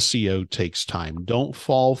time. SEO takes time. Don't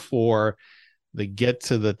fall for the get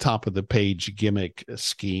to the top of the page gimmick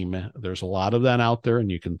scheme. There's a lot of that out there, and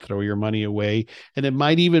you can throw your money away. And it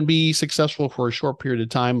might even be successful for a short period of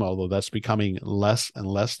time, although that's becoming less and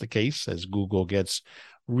less the case as Google gets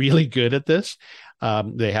really good at this.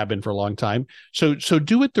 They have been for a long time. So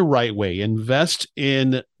do it the right way. Invest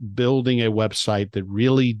in building a website that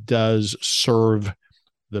really does serve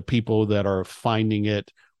the people that are finding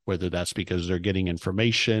it, whether that's because they're getting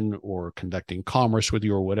information or conducting commerce with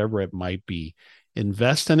you or whatever it might be.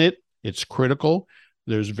 Invest in it. It's critical.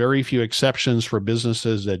 There's very few exceptions for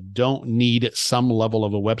businesses that don't need some level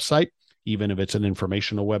of a website, even if it's an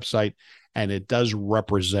informational website, and it does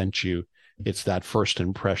represent you. It's that first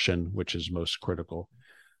impression, which is most critical.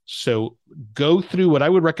 So go through. What I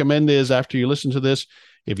would recommend is, after you listen to this,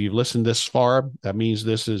 if you've listened this far, that means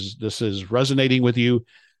this is resonating with you.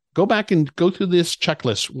 Go back and go through this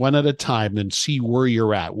checklist one at a time and see where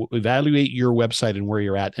you're at. Evaluate your website and where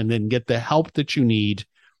you're at, and then get the help that you need,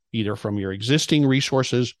 either from your existing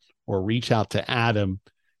resources or reach out to Adam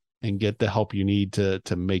and get the help you need to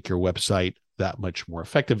make your website that much more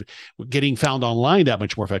effective, getting found online that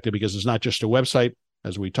much more effective, because it's not just a website,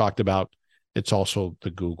 as we talked about, it's also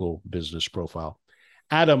the Google business profile.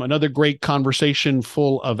 Adam, another great conversation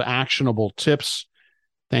full of actionable tips.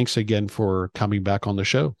 Thanks again for coming back on the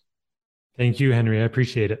show. Thank you, Henry. I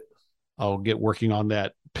appreciate it. I'll get working on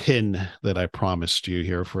that pin that I promised you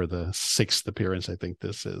here for the 6th appearance, I think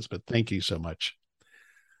this is, but thank you so much.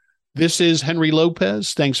 This is Henry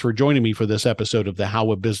Lopez. Thanks for joining me for this episode of The How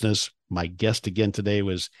of Business. My guest again today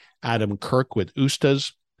was Adam Kirk with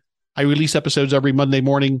Oostas. I release episodes every Monday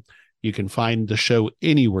morning. You can find the show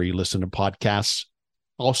anywhere you listen to podcasts.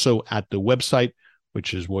 Also at the website,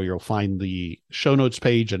 which is where you'll find the show notes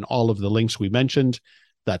page and all of the links we mentioned.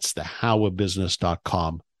 That's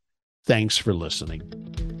thehowofbusiness.com. Thanks for listening.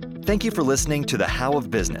 Thank you for listening to The How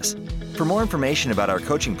of Business. For more information about our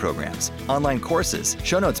coaching programs, online courses,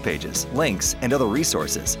 show notes pages, links, and other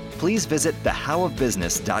resources, please visit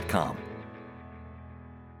thehowofbusiness.com.